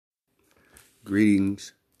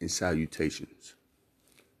Greetings and salutations.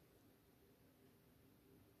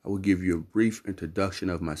 I will give you a brief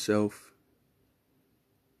introduction of myself,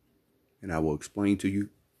 and I will explain to you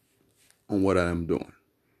on what I am doing.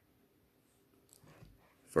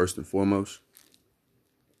 First and foremost,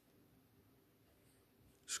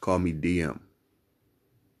 just call me DM.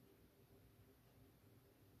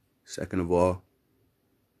 Second of all,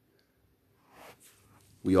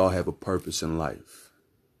 we all have a purpose in life.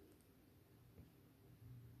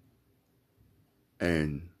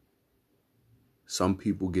 And some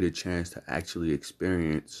people get a chance to actually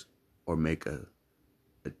experience or make an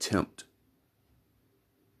attempt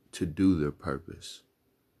to do their purpose.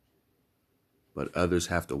 But others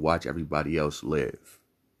have to watch everybody else live.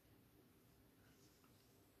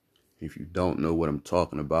 If you don't know what I'm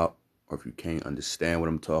talking about, or if you can't understand what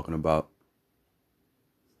I'm talking about,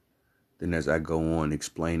 then as I go on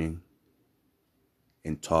explaining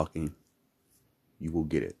and talking, you will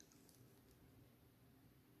get it.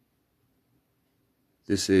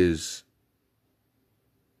 This is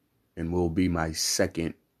and will be my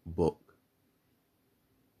second book.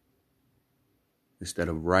 Instead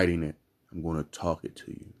of writing it, I'm going to talk it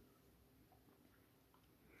to you.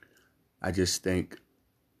 I just think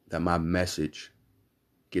that my message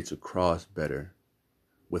gets across better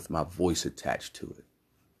with my voice attached to it.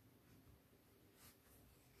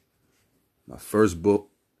 My first book,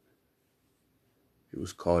 it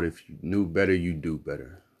was called If You Knew Better, You Do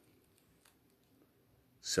Better.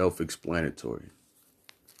 Self-explanatory.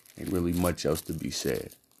 Ain't really much else to be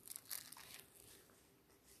said.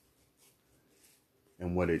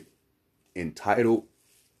 And what it entitled,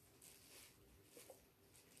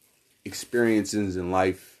 experiences in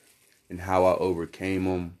life and how I overcame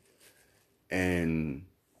them, and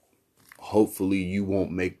hopefully you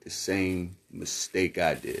won't make the same mistake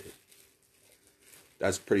I did.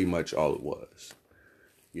 That's pretty much all it was.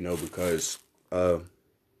 Because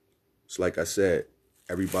it's like I said,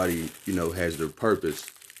 everybody, has their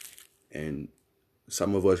purpose, and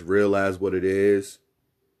some of us realize what it is,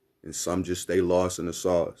 and some just stay lost in the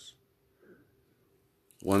sauce.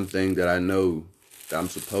 One thing that I know that I'm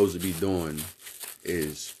supposed to be doing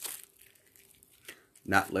is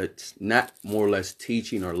not more or less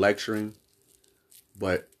teaching or lecturing,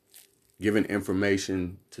 but giving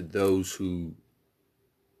information to those who,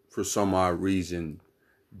 for some odd reason,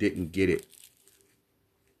 didn't get it.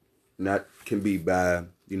 And that can be by,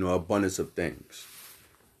 abundance of things.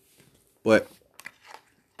 But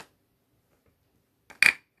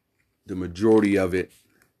the majority of it,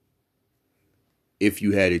 if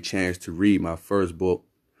you had a chance to read my first book,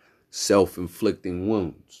 Self-Inflicting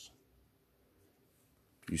Wounds.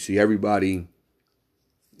 You see, everybody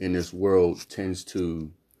in this world tends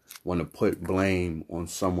to want to put blame on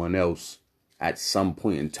someone else at some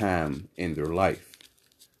point in time in their life.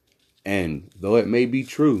 And though it may be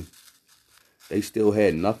true, they still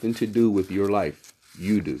had nothing to do with your life.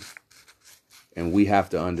 You do. And we have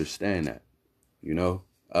to understand that,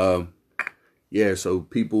 so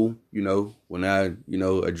people, when I,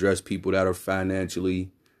 address people that are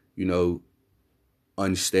financially,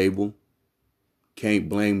 unstable, can't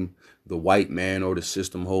blame the white man or the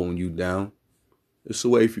system holding you down. It's a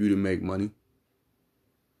way for you to make money.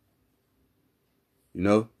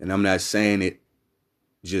 And I'm not saying it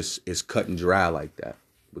just is cut and dry like that,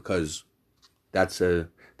 because that's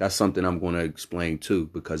something I'm going to explain too,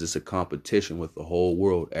 because it's a competition with the whole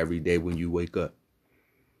world every day when you wake up.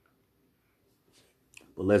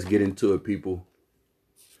 But let's get into it, people.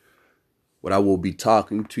 What I will be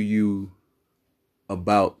talking to you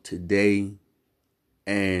about today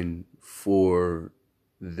and for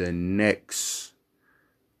the next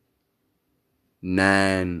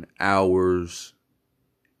 9 hours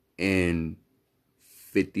and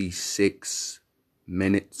 56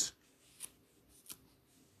 minutes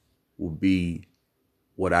will be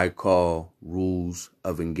what I call rules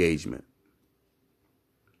of engagement.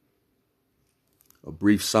 A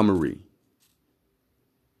brief summary.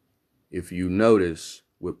 If you notice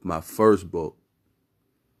with my first book,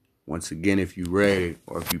 once again, if you read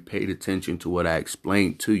or if you paid attention to what I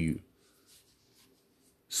explained to you,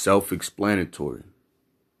 self-explanatory.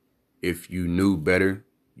 If you knew better,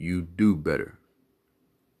 you do better.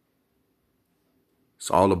 It's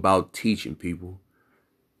all about teaching people.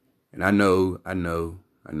 And I know.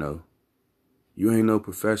 You ain't no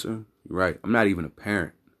professor. You're right. I'm not even a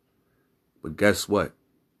parent. But guess what?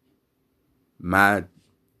 My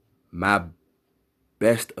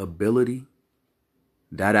best ability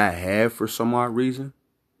that I have for some odd reason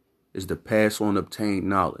is to pass on obtained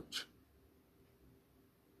knowledge.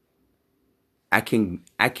 I can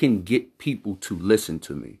get people to listen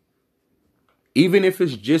to me. Even if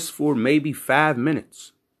it's just for maybe 5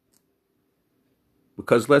 minutes.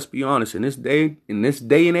 Because let's be honest, in this day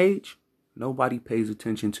and age, nobody pays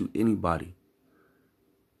attention to anybody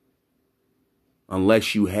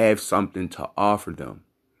unless you have something to offer them.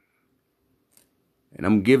 And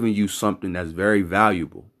I'm giving you something that's very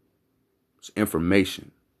valuable. It's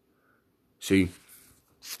information. See,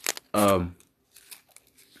 the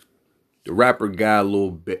rapper guy,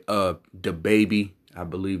 DaBaby, I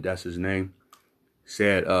believe that's his name,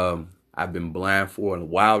 said, I've been blind for a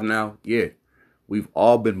while now. Yeah, we've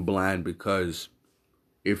all been blind because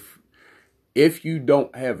if you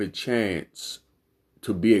don't have a chance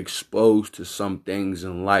to be exposed to some things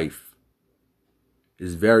in life,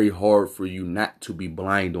 it's very hard for you not to be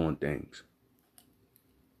blind on things.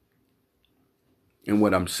 And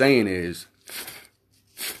what I'm saying is,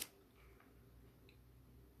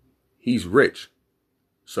 he's rich.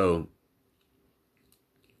 So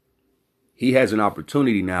he has an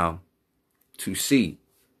opportunity now to see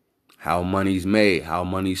how money's made, how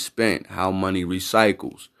money's spent, how money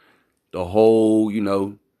recycles. The whole,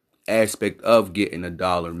 aspect of getting a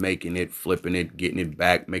dollar, making it, flipping it, getting it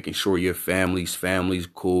back, making sure your family's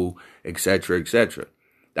cool, etc., etc.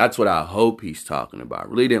 That's what I hope he's talking about. I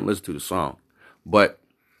really didn't listen to the song. But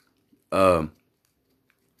for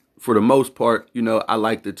the most part, I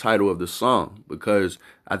like the title of the song because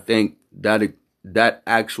I think that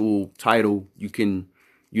actual title, you can,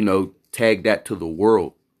 tag that to the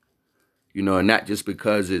world, and not just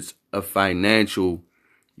because it's a financial,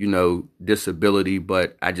 disability,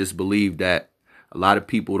 but I just believe that a lot of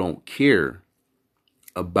people don't care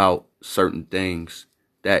about certain things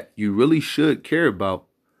that you really should care about,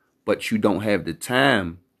 but you don't have the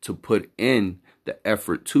time to put in the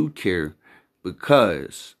effort to care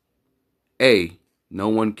because A, no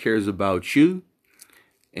one cares about you,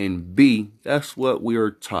 and B, that's what we are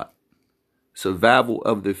taught. Survival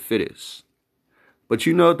of the fittest. But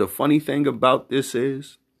the funny thing about this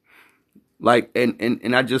is,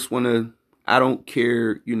 and I just want to, I don't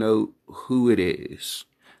care, who it is.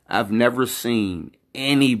 I've never seen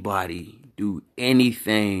anybody do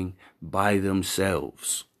anything by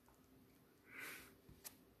themselves.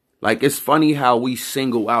 It's funny how we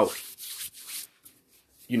single out,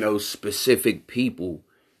 specific people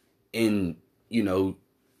in,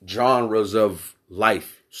 genres of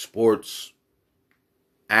life, sports,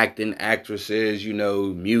 acting, actresses,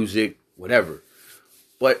 music, whatever.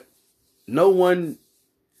 But no one,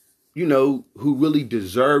 who really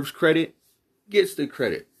deserves credit gets the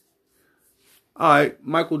credit. All right,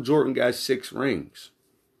 Michael Jordan got 6 rings.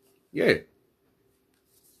 Yeah.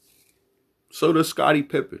 So does Scottie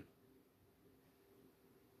Pippen.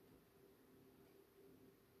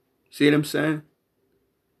 See what I'm saying?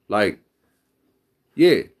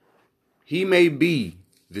 Yeah, he may be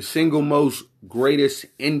the single most greatest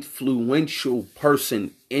influential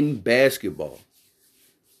person in basketball.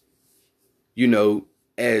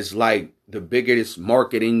 As the biggest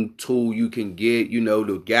marketing tool you can get,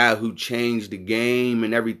 the guy who changed the game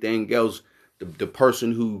and everything else, the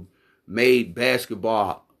person who made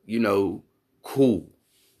basketball, cool.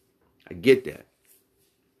 I get that.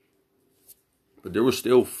 But there were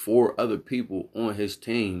still 4 other people on his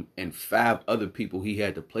team and 5 other people he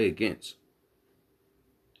had to play against.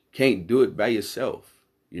 Can't do it by yourself.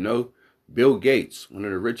 Bill Gates, one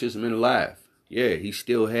of the richest men alive. Yeah, he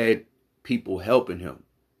still had people helping him.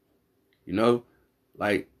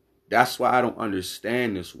 That's why I don't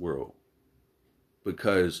understand this world.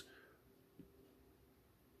 Because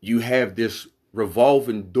you have this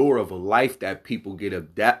revolving door of a life that people get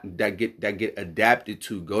adapted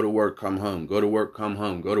to. Go to work, come home. Go to work, come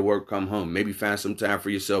home. Go to work, come home. Maybe find some time for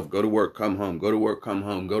yourself. Go to work, come home. Go to work, come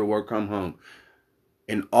home. Go to work, come home.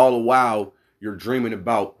 And all the while, you're dreaming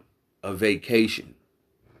about a vacation,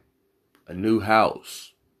 a new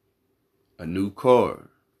house, a new car,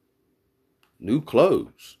 new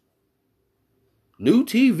clothes, new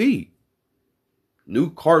TV,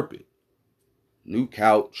 new carpet, new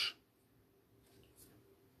couch,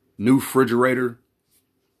 new refrigerator,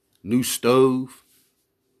 new stove,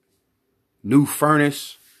 new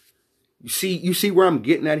furnace. You see where I'm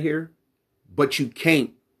getting at here? But you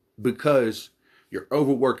can't because you're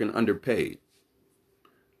overworked and underpaid.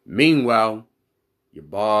 Meanwhile, your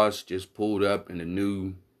boss just pulled up in a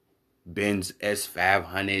new Benz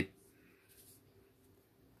S500,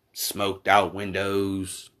 smoked out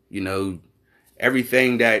windows,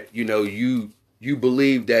 everything that, you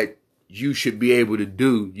believe that you should be able to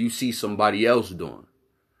do, you see somebody else doing.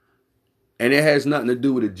 And it has nothing to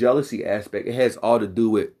do with the jealousy aspect. It has all to do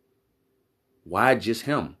with why just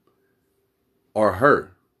him or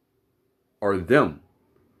her or them.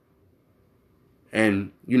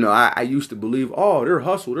 And, you know, I used to believe, oh, they're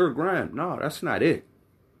hustle, they're grind. No, that's not it.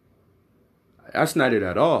 That's not it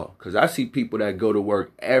at all. Because I see people that go to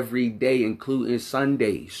work every day, including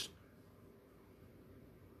Sundays.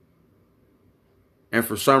 And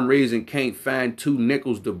for some reason can't find two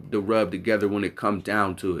nickels to rub together when it comes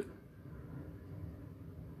down to it.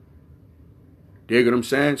 Dig what I'm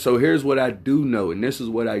saying? So here's what I do know, and this is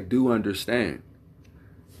what I do understand.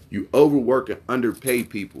 You overwork and underpay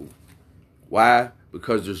people. Why?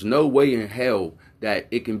 Because there's no way in hell that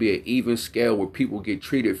it can be an even scale where people get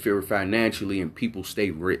treated fair financially and people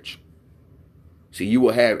stay rich. See, you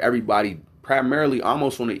will have everybody primarily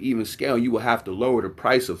almost on an even scale. You will have to lower the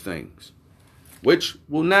price of things, which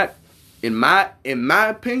will not, in my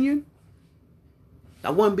opinion,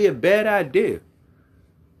 that wouldn't be a bad idea.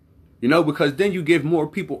 You know, because then you give more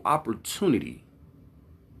people opportunity.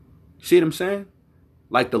 See what I'm saying?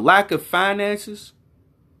 Like the lack of finances,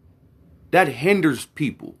 that hinders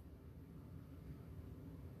people.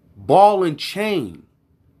 Ball and chain.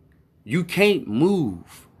 You can't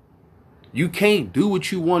move. You can't do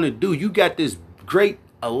what you want to do. You got this great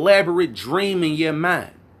elaborate dream in your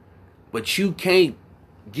mind, but you can't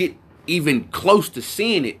get even close to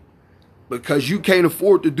seeing it because you can't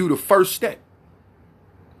afford to do the first step.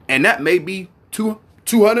 And that may be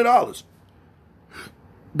 $200.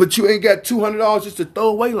 But you ain't got $200 just to throw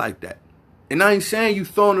away like that. And I ain't saying you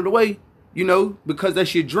throwing it away, you know, because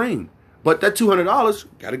that's your dream. But that $200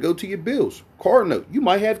 got to go to your bills, car note. You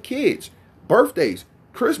might have kids, birthdays,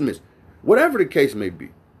 Christmas, whatever the case may be.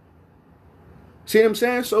 See what I'm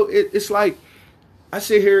saying? So it's like I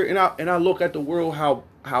sit here and I look at the world,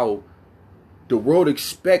 how the world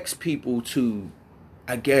expects people to,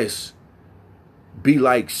 I guess, be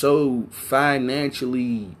like so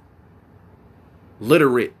financially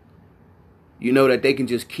literate, you know, that they can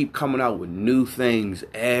just keep coming out with new things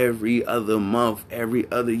every other month,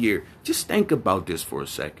 every other year. Just think about this for a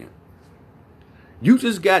second. You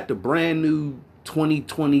just got the brand new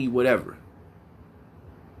 2020 whatever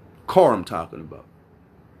car I'm talking about.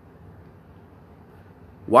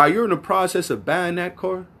 While you're in the process of buying that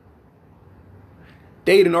car,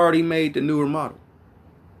 they done already made the newer model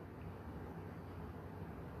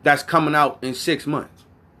that's coming out in 6 months.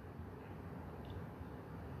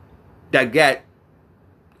 That got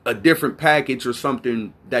a different package or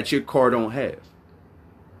something that your car don't have.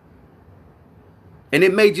 And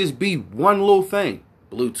it may just be one little thing.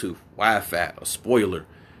 Bluetooth, Wi-Fi, a spoiler,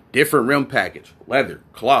 different rim package, leather,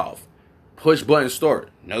 cloth, push button start,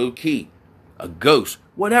 no key, a ghost,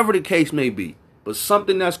 whatever the case may be. But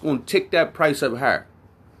something that's going to tick that price up higher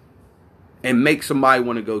and make somebody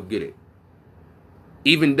want to go get it.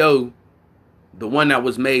 Even though the one that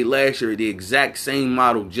was made last year, the exact same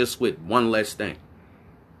model, just with one less thing.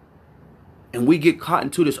 And we get caught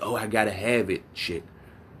into this, oh, I gotta have it shit.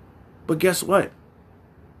 But guess what?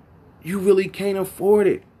 You really can't afford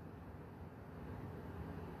it.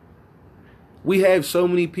 We have so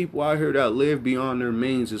many people out here that live beyond their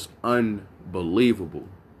means. It's unbelievable.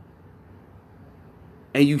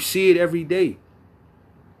 And you see it every day.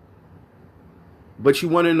 But you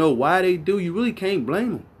want to know why they do? You really can't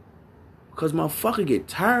blame them. Because motherfucker get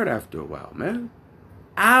tired after a while, man.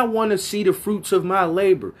 I want to see the fruits of my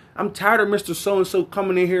labor. I'm tired of Mr. So-and-so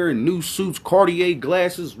coming in here in new suits, Cartier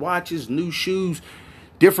glasses, watches, new shoes,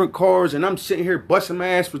 different cars. And I'm sitting here busting my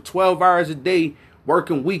ass for 12 hours a day,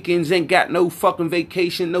 working weekends, ain't got no fucking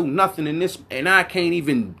vacation, no nothing in this. And I can't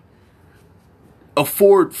even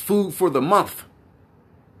afford food for the month.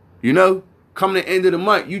 You know? Come the end of the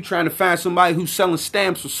month, you trying to find somebody who's selling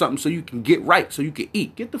stamps or something so you can get right, so you can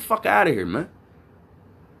eat. Get the fuck out of here, man.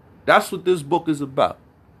 That's what this book is about.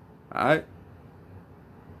 All right?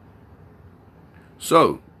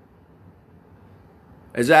 So,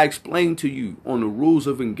 as I explained to you on the rules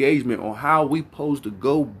of engagement, on how we supposed to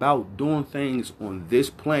go about doing things on this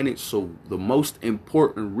planet so the most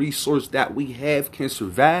important resource that we have can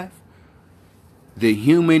survive, the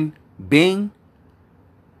human being,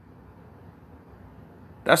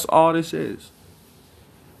 that's all this is.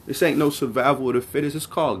 This ain't no survival of the fittest. It's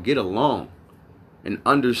called get along and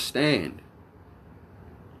understand.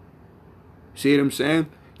 See what I'm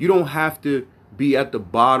saying? You don't have to be at the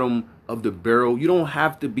bottom of the barrel. You don't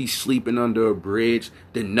have to be sleeping under a bridge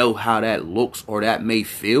to know how that looks or that may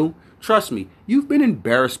feel. Trust me, you've been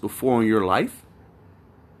embarrassed before in your life.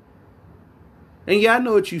 And yeah, I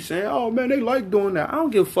know what you're saying. Oh man, they like doing that. I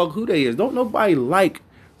don't give a fuck who they is. Don't nobody like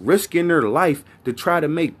risking their life to try to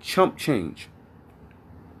make chump change.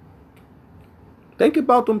 Think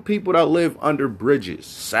about them people that live under bridges,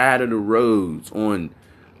 side of the roads, on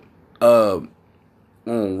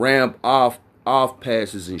ramp off off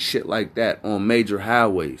passes and shit like that on major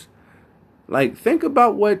highways. Like, think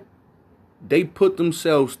about what they put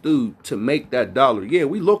themselves through to make that dollar. Yeah,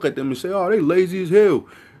 we look at them and say, oh, they lazy as hell.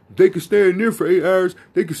 They could stand there for 8 hours.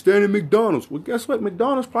 They could stand in McDonald's. Well, guess what?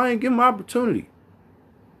 McDonald's probably ain't give them opportunity.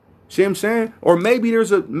 See what I'm saying? Or maybe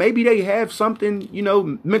maybe they have something,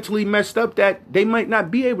 mentally messed up that they might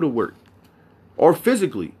not be able to work. Or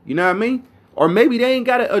physically, you know what I mean? Or maybe they ain't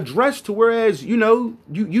got to address to whereas, you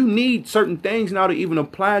need certain things now to even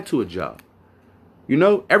apply to a job.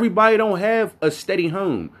 Everybody don't have a steady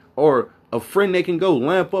home or a friend they can go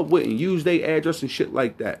lamp up with and use their address and shit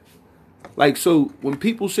like that. Like, so when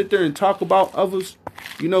people sit there and talk about others,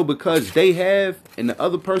 because they have and the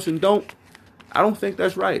other person don't, I don't think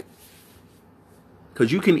that's right.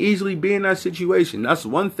 Because you can easily be in that situation. That's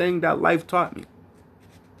one thing that life taught me.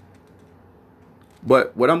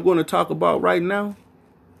 But what I'm going to talk about right now,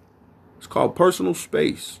 it's called personal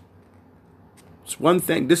space. It's one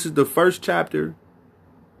thing. This is the first chapter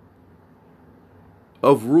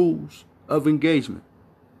of rules of engagement.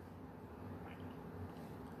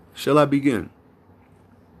 Shall I begin?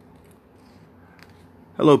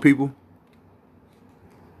 Hello, people.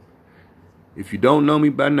 If you don't know me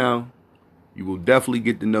by now, you will definitely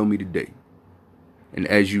get to know me today. And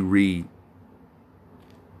as you read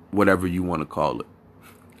whatever you want to call it.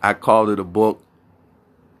 I call it a book.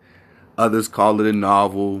 Others call it a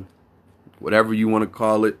novel. Whatever you want to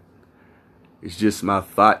call it. It's just my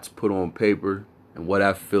thoughts put on paper and what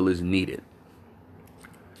I feel is needed.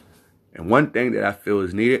 And one thing that I feel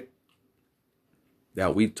is needed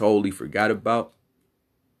that we totally forgot about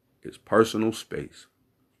is personal space.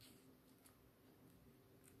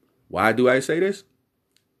 Why do I say this?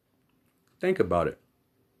 Think about it.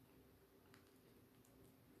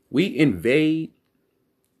 We invade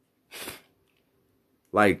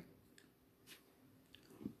like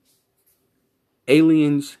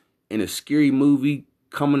aliens in a scary movie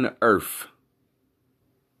coming to Earth.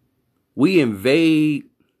 We invade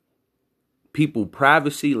people's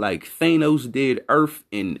privacy like Thanos did Earth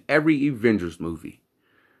in every Avengers movie.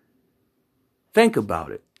 Think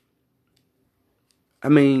about it. I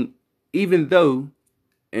mean, even though,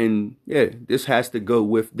 and yeah, this has to go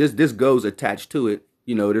with, this goes attached to it.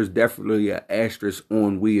 There's definitely an asterisk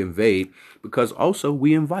on we invade because also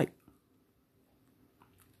we invite.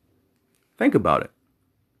 Think about it.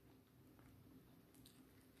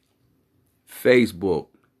 Facebook,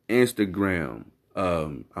 Instagram.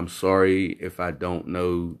 I'm sorry if I don't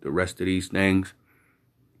know the rest of these things,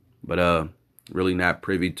 but really not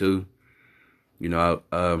privy to.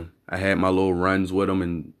 I had my little runs with them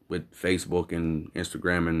and with Facebook and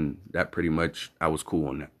Instagram, and that pretty much I was cool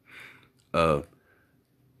on that.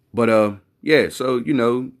 But yeah, so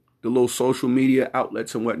the little social media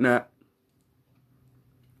outlets and whatnot.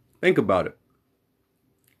 Think about it.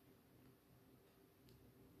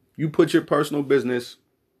 You put your personal business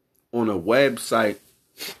on a website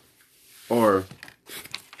or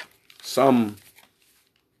some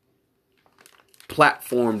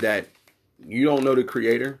platform that you don't know the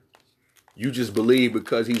creator. You just believe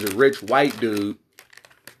because he's a rich white dude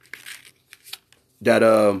that,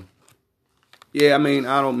 yeah, I mean,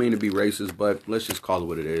 I don't mean to be racist, but let's just call it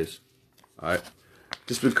what it is. All right.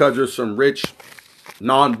 Just because there's some rich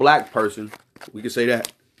non-black person, we can say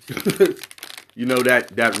that,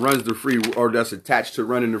 that runs the free, or that's attached to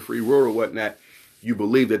running the free world or whatnot, you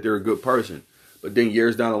believe that they're a good person. But then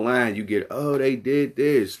years down the line, you get, oh, they did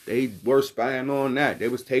this. They were spying on that. They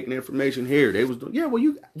was taking information here. They was doing, yeah, well,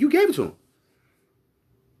 you gave it to them.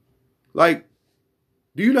 Like,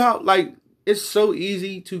 do you know how, like, it's so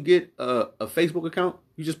easy to get a Facebook account.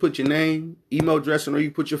 You just put your name, email address, or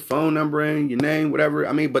you put your phone number in, your name, whatever.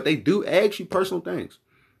 I mean, but they do ask you personal things.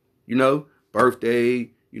 Birthday,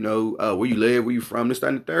 where you live, where you from, this, that,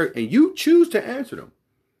 and the third. And you choose to answer them.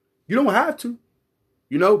 You don't have to,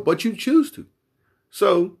 but you choose to.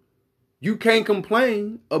 So you can't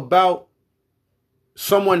complain about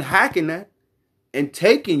someone hacking that and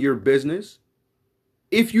taking your business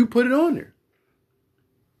if you put it on there.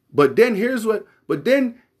 But then here's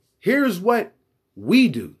what we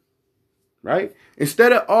do, right?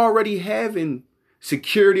 Instead of already having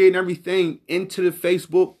security and everything into the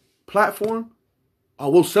Facebook platform, I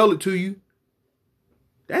will sell it to you.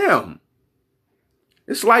 Damn.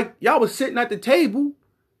 It's like y'all was sitting at the table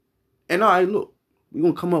and all right, look, we're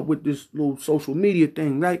going to come up with this little social media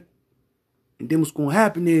thing, right? And then what's going to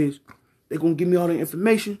happen is they're going to give me all the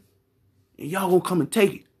information and y'all going to come and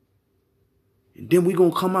take it. And then we're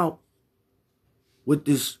going to come out with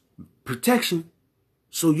this protection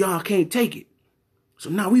so y'all can't take it. So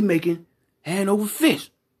now we making hand over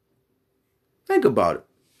fist. Think about it.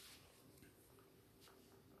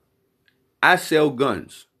 I sell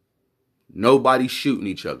guns. Nobody's shooting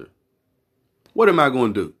each other. What am I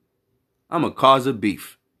going to do? I'm going to cause a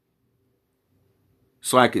beef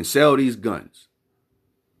so I can sell these guns.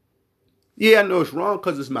 Yeah, I know it's wrong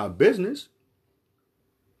because it's my business.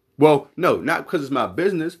 Well, no, not because it's my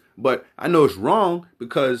business, but I know it's wrong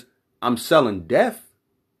because I'm selling death,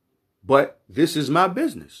 but this is my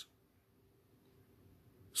business.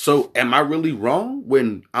 So am I really wrong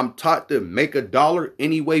when I'm taught to make $1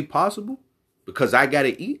 any way possible because I got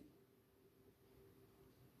to eat?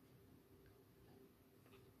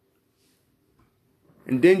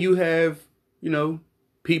 And then you have,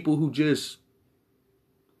 people who just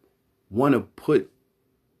want to put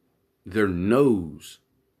their nose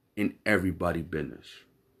in everybody's business.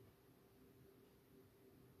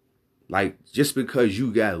 Like, just because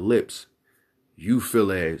you got lips, you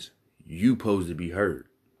feel as you supposed to be heard.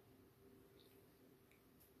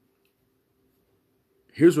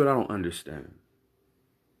 Here's what I don't understand.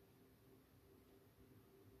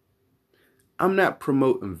 I'm not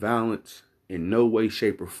promoting violence in no way,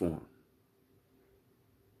 shape, or form.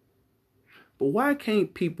 But why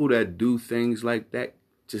can't people that do things like that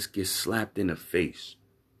just get slapped in the face?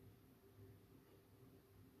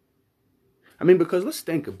 I mean, because let's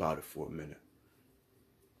think about it for a minute.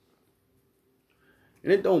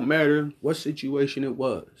 And it don't matter what situation it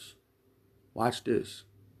was. Watch this.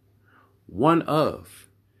 One of,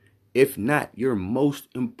 if not your most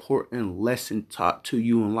important lesson taught to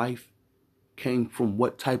you in life, came from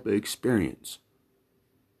what type of experience?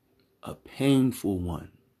 A painful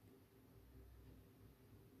one.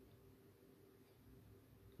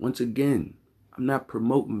 Once again, I'm not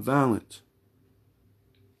promoting violence.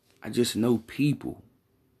 I just know people.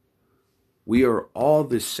 We are all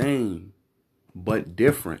the same, but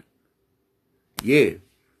different. Yeah,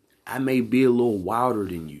 I may be a little wilder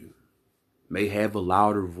than you. May have a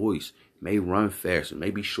louder voice. May run faster.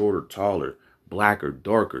 May be shorter, taller, blacker,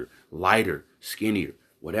 darker, lighter, skinnier.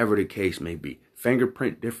 Whatever the case may be.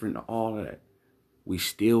 Fingerprint different, all of that. We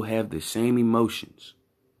still have the same emotions.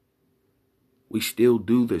 We still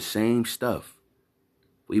do the same stuff.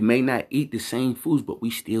 We may not eat the same foods, but we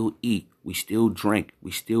still eat. We still drink.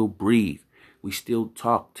 We still breathe. We still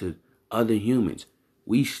talk to other humans.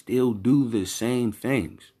 We still do the same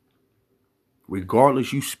things.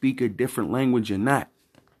 Regardless you speak a different language or not,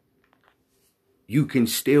 you can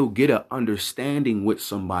still get an understanding with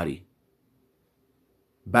somebody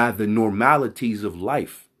by the normalities of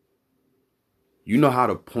life. You know how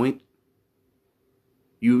to point.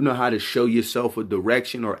 You know how to show yourself a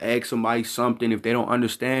direction or ask somebody something if they don't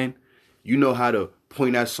understand. You know how to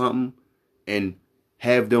point at something and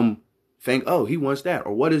have them think, oh, he wants that,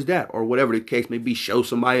 or what is that, or whatever the case may be. Show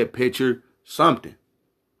somebody a picture, something.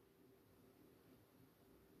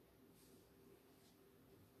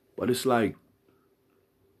 But it's like,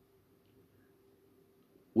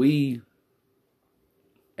 we,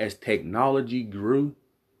 as technology grew,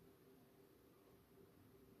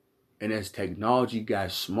 and as technology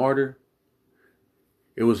got smarter,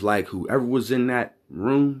 it was like whoever was in that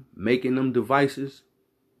room making them devices,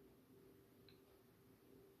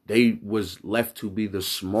 they was left to be the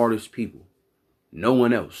smartest people. No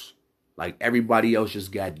one else. Like, everybody else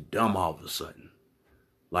just got dumb all of a sudden.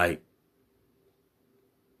 Like,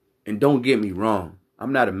 and don't get me wrong,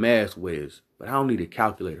 I'm not a math whiz, but I don't need a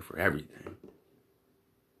calculator for everything.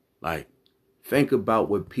 Like, think about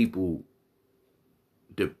what people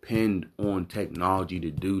depend on technology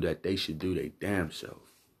to do that they should do their damn self.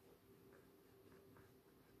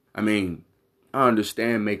 I mean, I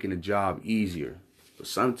understand making a job easier, but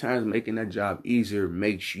sometimes making that job easier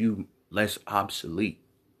makes you less obsolete.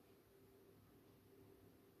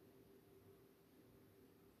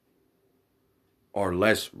 Or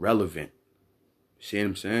less relevant. See what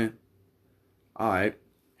I'm saying? All right,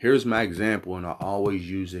 here's my example, and I always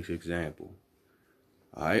use this example.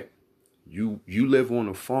 All right. You live on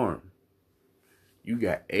a farm. You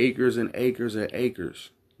got acres and acres and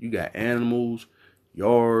acres. You got animals,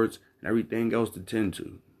 yards, and everything else to tend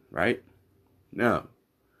to, right? Now,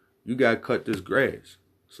 you got to cut this grass.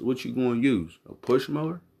 So what you going to use? A push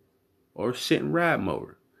mower or a sit and ride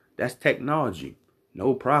mower? That's technology.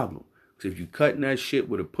 No problem. Because if you cutting that shit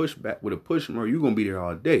with a push mower, you're going to be there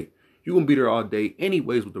all day. You're going to be there all day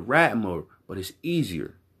anyways with the ride mower, but it's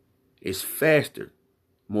easier. It's faster.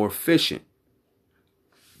 More efficient.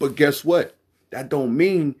 But guess what? That don't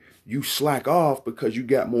mean you slack off because you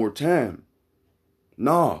got more time.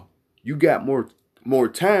 No, you got more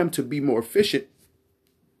time to be more efficient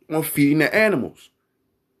on feeding the animals.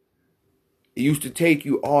 It used to take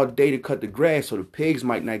you all day to cut the grass so the pigs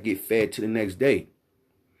might not get fed to the next day.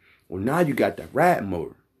 Well, now you got that rat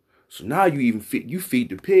mower. So now you feed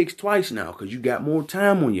the pigs twice now because you got more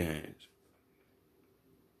time on your hands.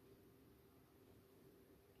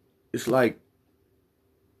 It's like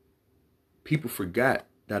people forgot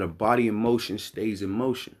that a body in motion stays in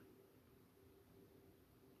motion.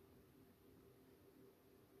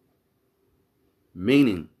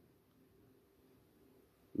 Meaning,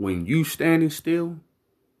 when you standing still,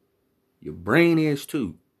 your brain is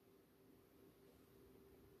too.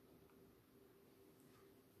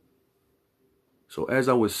 So as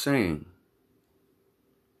I was saying,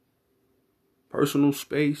 personal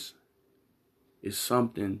space is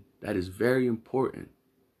something that is very important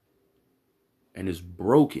and is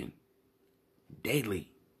broken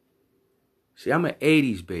daily. See, I'm an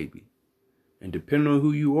 80s baby. And depending on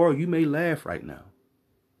who you are, you may laugh right now.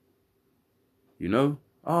 You know?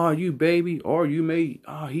 Oh, you baby. Or you may,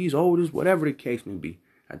 he's old as whatever the case may be.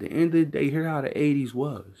 At the end of the day, hear how the 80s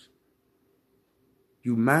was.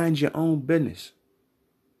 You mind your own business.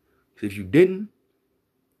 Because if you didn't,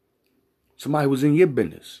 somebody was in your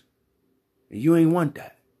business. And you ain't want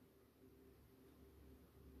that.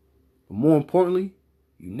 But more importantly,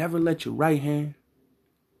 you never let your right hand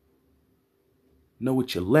know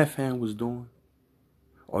what your left hand was doing.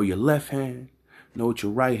 Or your left hand know what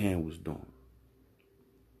your right hand was doing.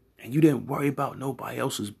 And you didn't worry about nobody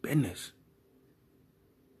else's business.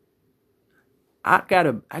 I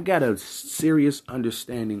got a serious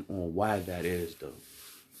understanding on why that is, though.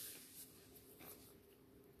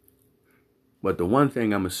 But the one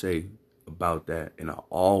thing I'm going to say about that, and I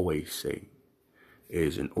always say,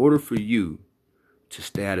 is in order for you to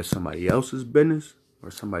stay out of somebody else's business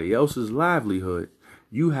or somebody else's livelihood,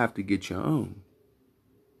 you have to get your own.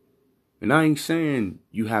 And I ain't saying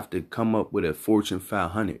you have to come up with a Fortune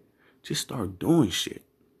 500. Just start doing shit.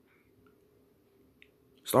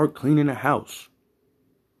 Start cleaning the house.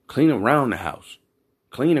 Clean around the house.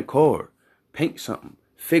 Clean a car. Paint something.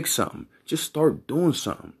 Fix something. Just start doing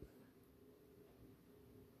something.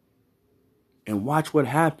 And watch what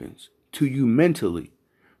happens to you mentally.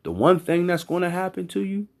 The one thing that's going to happen to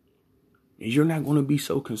you is you're not going to be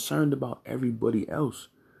so concerned about everybody else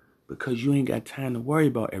because you ain't got time to worry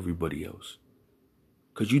about everybody else.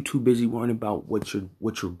 Because you're too busy worrying about what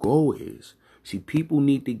your goal is. See, people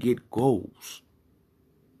need to get goals.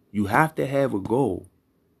 You have to have a goal,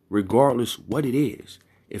 regardless what it is.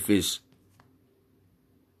 If it's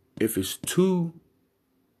too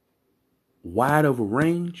wide of a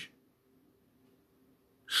range,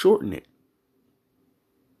 shorten it.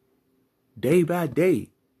 Day by day.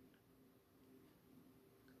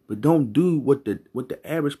 But don't do what the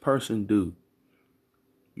average person do.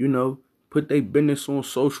 You know, put their business on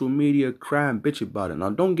social media, cry and bitch about it. Now,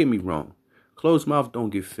 don't get me wrong. Closed mouth don't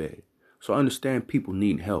get fed. So I understand people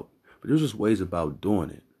need help. But there's just ways about doing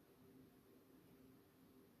it.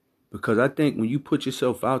 Because I think when you put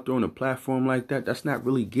yourself out there on a platform like that, that's not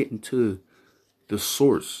really getting to the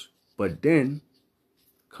source. But then,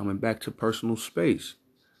 coming back to personal space,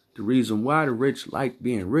 the reason why the rich like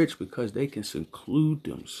being rich because they can seclude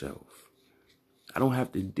themselves. I don't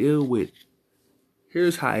have to deal with.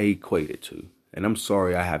 Here's how I equate it to. And I'm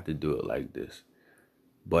sorry I have to do it like this.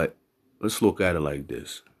 But let's look at it like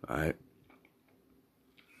this. All right.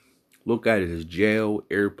 Look at it as jail,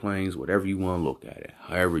 airplanes, whatever you want to look at it.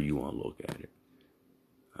 However you want to look at it.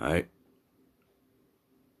 All right.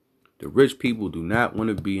 The rich people do not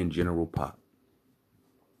want to be in general pop.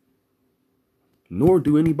 Nor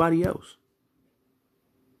do anybody else.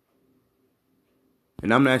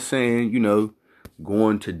 And I'm not saying,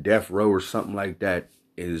 going to death row or something like that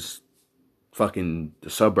is fucking the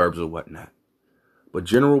suburbs or whatnot. But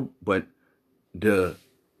the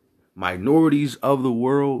minorities of the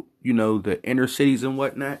world, the inner cities and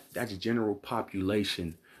whatnot, that's general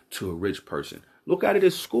population to a rich person. Look at it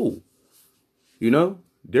as school.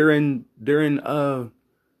 They're in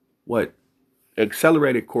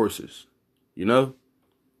accelerated courses,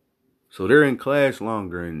 So they're in class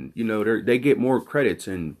longer and, they get more credits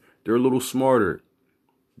and they're a little smarter.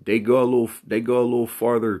 They go a little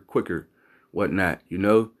farther quicker, whatnot,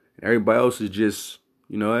 And everybody else is just,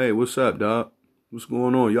 hey, what's up, dog? What's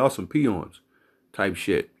going on? Y'all some peons type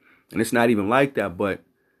shit. And it's not even like that, but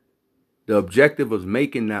the objective of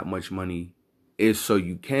making that much money is so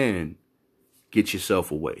you can get yourself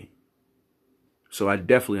away. So I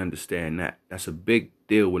definitely understand that. That's a big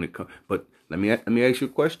deal when it comes. But let me ask you a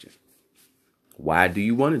question. Why do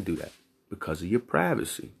you want to do that? Because of your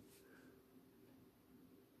privacy.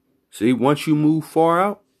 See, once you move far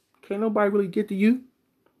out, can't nobody really get to you.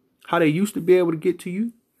 How they used to be able to get to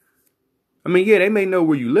you. I mean, yeah, they may know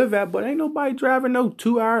where you live at, but ain't nobody driving no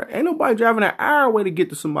 2 hour. Ain't nobody driving an hour away to get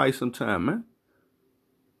to somebody sometime, man.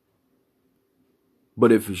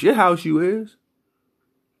 But if it's your house you is,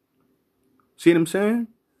 see what I'm saying?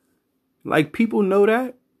 Like, people know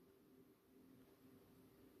that.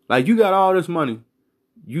 Like, you got all this money.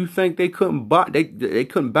 You think they couldn't buy they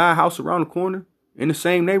couldn't buy a house around the corner in the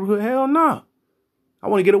same neighborhood? Hell no. I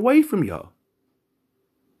want to get away from y'all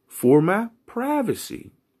for my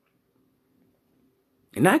privacy.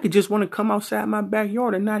 And I could just want to come outside my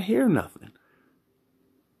backyard and not hear nothing.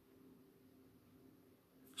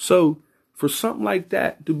 So for something like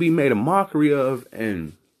that to be made a mockery of,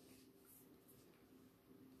 and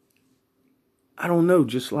I don't know,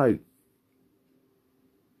 just like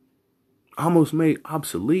almost made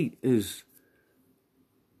obsolete is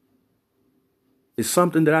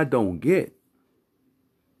something that I don't get.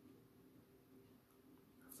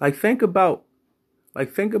 Like, think about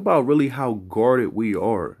really how guarded we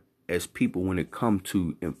are as people when it comes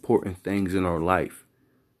to important things in our life.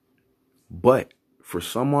 But for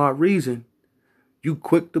some odd reason, you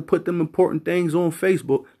quick to put them important things on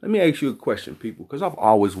Facebook. Let me ask you a question, people, because I've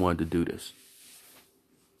always wanted to do this.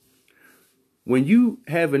 When you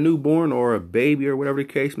have a newborn or a baby or whatever the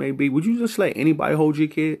case may be, would you just let anybody hold your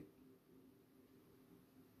kid?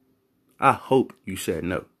 I hope you said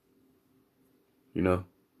no. You know?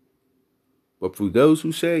 But for those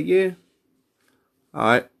who said yeah, all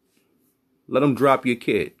right, let them drop your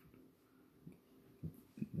kid.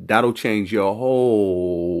 That'll change your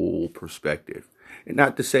whole perspective. And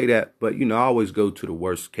not to say that, but, I always go to the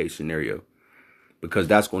worst case scenario, because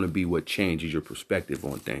that's going to be what changes your perspective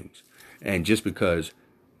on things. And just because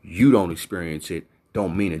you don't experience it,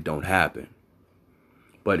 don't mean it don't happen.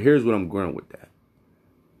 But here's what I'm going with that.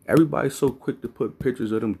 Everybody's so quick to put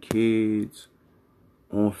pictures of them kids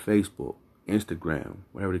on Facebook, Instagram,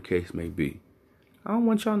 whatever the case may be. I don't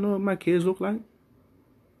want y'all to know what my kids look like.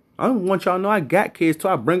 I don't want y'all to know I got kids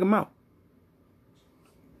till I bring them out.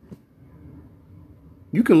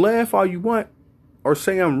 You can laugh all you want or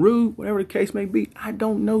say I'm rude, whatever the case may be. I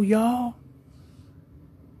don't know y'all.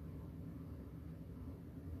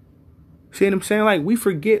 See what I'm saying? Like, we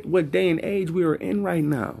forget what day and age we are in right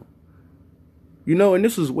now. And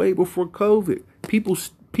this is way before COVID.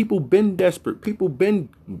 People been desperate. People been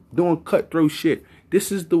doing cutthroat shit.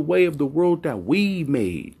 This is the way of the world that we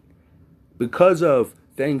made because of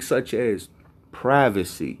things such as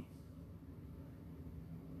privacy.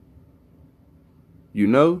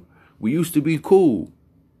 We used to be cool.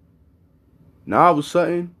 Now all of a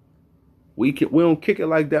sudden, we don't kick it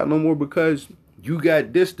like that no more because you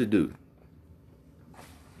got this to do.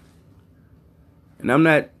 And I'm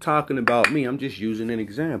not talking about me. I'm just using an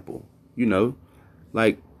example.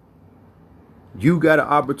 Like, you got an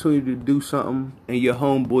opportunity to do something and your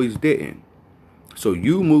homeboys didn't. So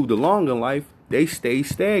you moved along in life. They stay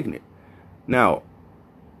stagnant. Now,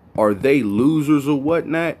 are they losers or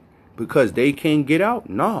whatnot because they can't get out?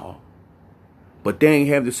 No. But they ain't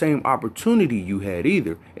have the same opportunity you had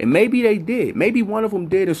either. And maybe they did. Maybe one of them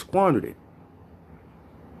did and squandered it.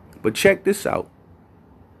 But check this out.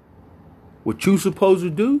 What you supposed to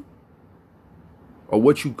do, or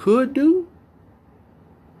what you could do,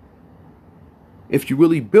 if you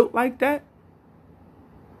really built like that,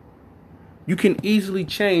 you can easily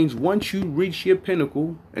change once you reach your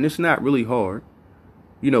pinnacle. And it's not really hard,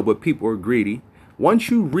 but people are greedy. Once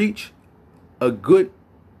you reach a good,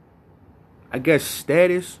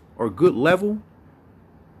 status or good level,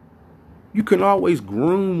 you can always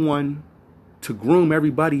groom one to groom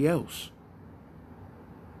everybody else.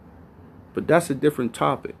 But that's a different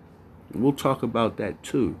topic. And we'll talk about that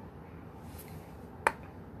too.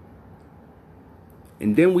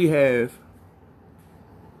 And then we have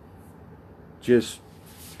just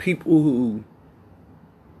people who,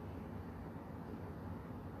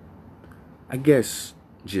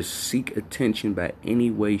 just seek attention by any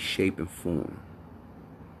way, shape, and form.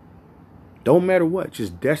 Don't matter what,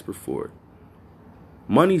 just desperate for it.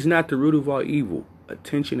 Money's not the root of all evil.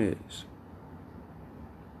 Attention is.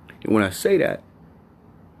 And when I say that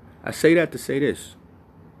to say this.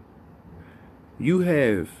 You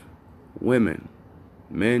have women,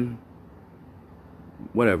 men,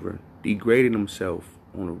 whatever, degrading themselves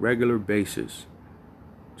on a regular basis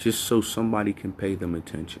just so somebody can pay them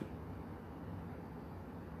attention.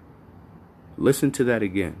 Listen to that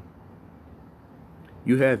again.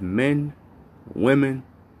 You have men, women,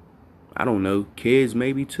 I don't know, kids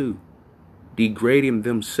maybe too, degrading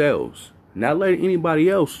themselves, not letting anybody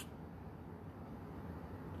else,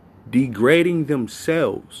 degrading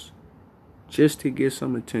themselves just to get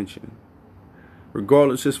some attention.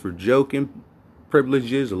 Regardless, it's for joking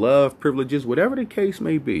privileges, love privileges, whatever the case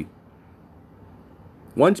may be.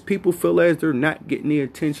 Once people feel as they're not getting the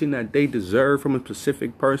attention that they deserve from a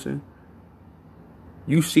specific person,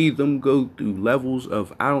 You see them go through levels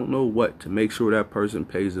of I don't know what to make sure that person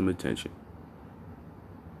pays them attention.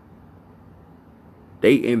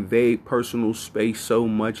 They invade personal space so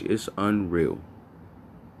much it's unreal.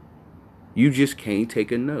 You just can't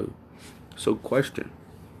take a no. So question,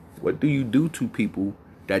 what do you do to people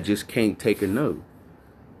that just can't take a no?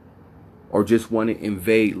 Or just want to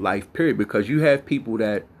invade life, period? Because you have people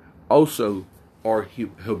that also are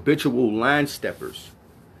habitual line steppers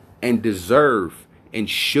and deserve and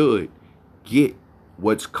should get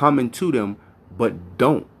what's coming to them, but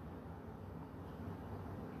don't.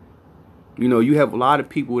 You know, you have a lot of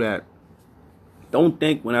people that don't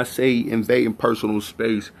think when I say invading personal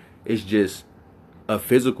space, it's just a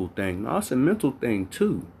physical thing. No, it's a mental thing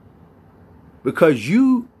too. Because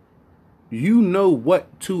you know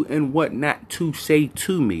what to and what not to say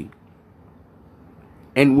to me.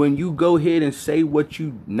 And when you go ahead and say what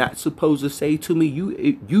you not supposed to say to me,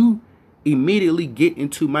 you immediately get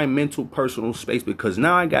into my mental personal space, because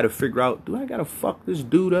now I got to figure out, do I got to fuck this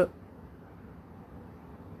dude up?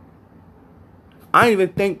 I didn't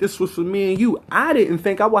even think this was for me and you. I didn't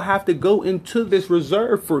think I would have to go into this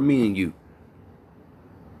reserve for me and you.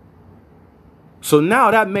 So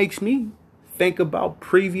now that makes me think about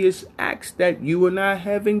previous acts that you and I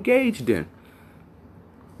have engaged in.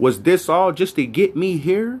 Was this all just to get me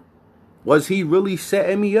here? Was he really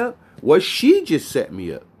setting me up? Was she just setting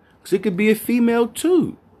me up? Because it could be a female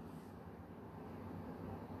too.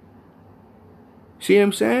 See what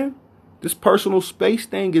I'm saying? This personal space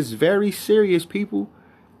thing is very serious, people.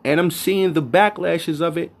 And I'm seeing the backlashes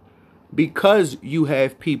of it because you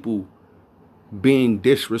have people being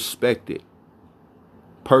disrespected.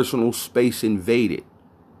 Personal space invaded.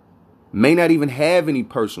 May not even have any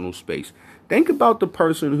personal space. Think about the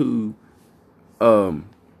person who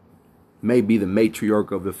may be the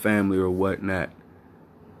matriarch of the family or whatnot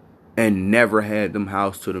and never had them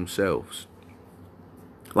house to themselves.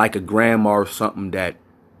 Like a grandma or something that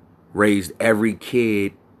raised every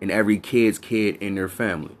kid and every kid's kid in their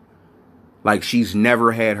family. Like she's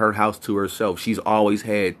never had her house to herself. She's always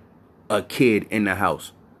had a kid in the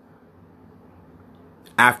house.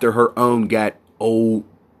 After her own got old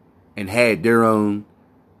and had their own,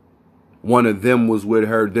 one of them was with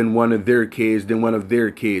her, then one of their kids, then one of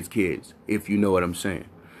their kids' kids, if you know what I'm saying.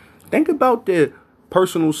 Think about the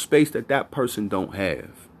personal space that person don't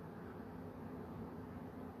have.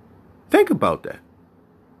 Think about that.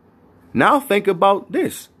 Now think about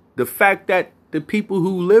this. The fact that the people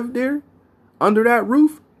who live there under that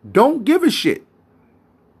roof don't give a shit.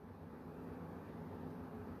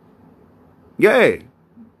 Yeah.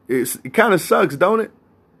 It kind of sucks, don't it?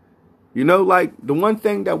 You know, like the one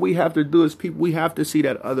thing that we have to do as people, we have to see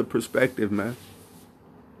that other perspective, man.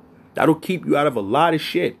 That'll keep you out of a lot of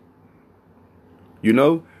shit. You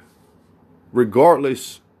know,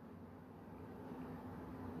 regardless,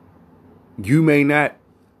 you may not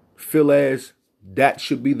feel as that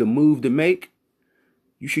should be the move to make.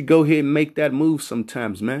 You should go ahead and make that move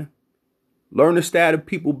sometimes, man. Learn to stay out of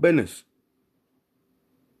people's business.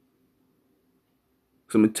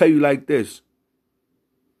 So I'm going to tell you like this.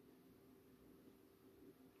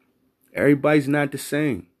 Everybody's not the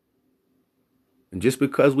same. And just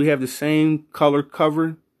because we have the same color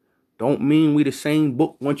cover, don't mean we the same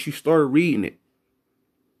book once you start reading it.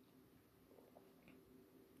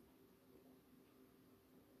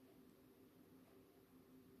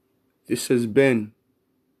 This has been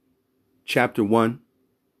Chapter 1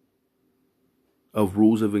 of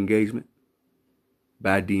Rules of Engagement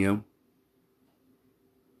by DM.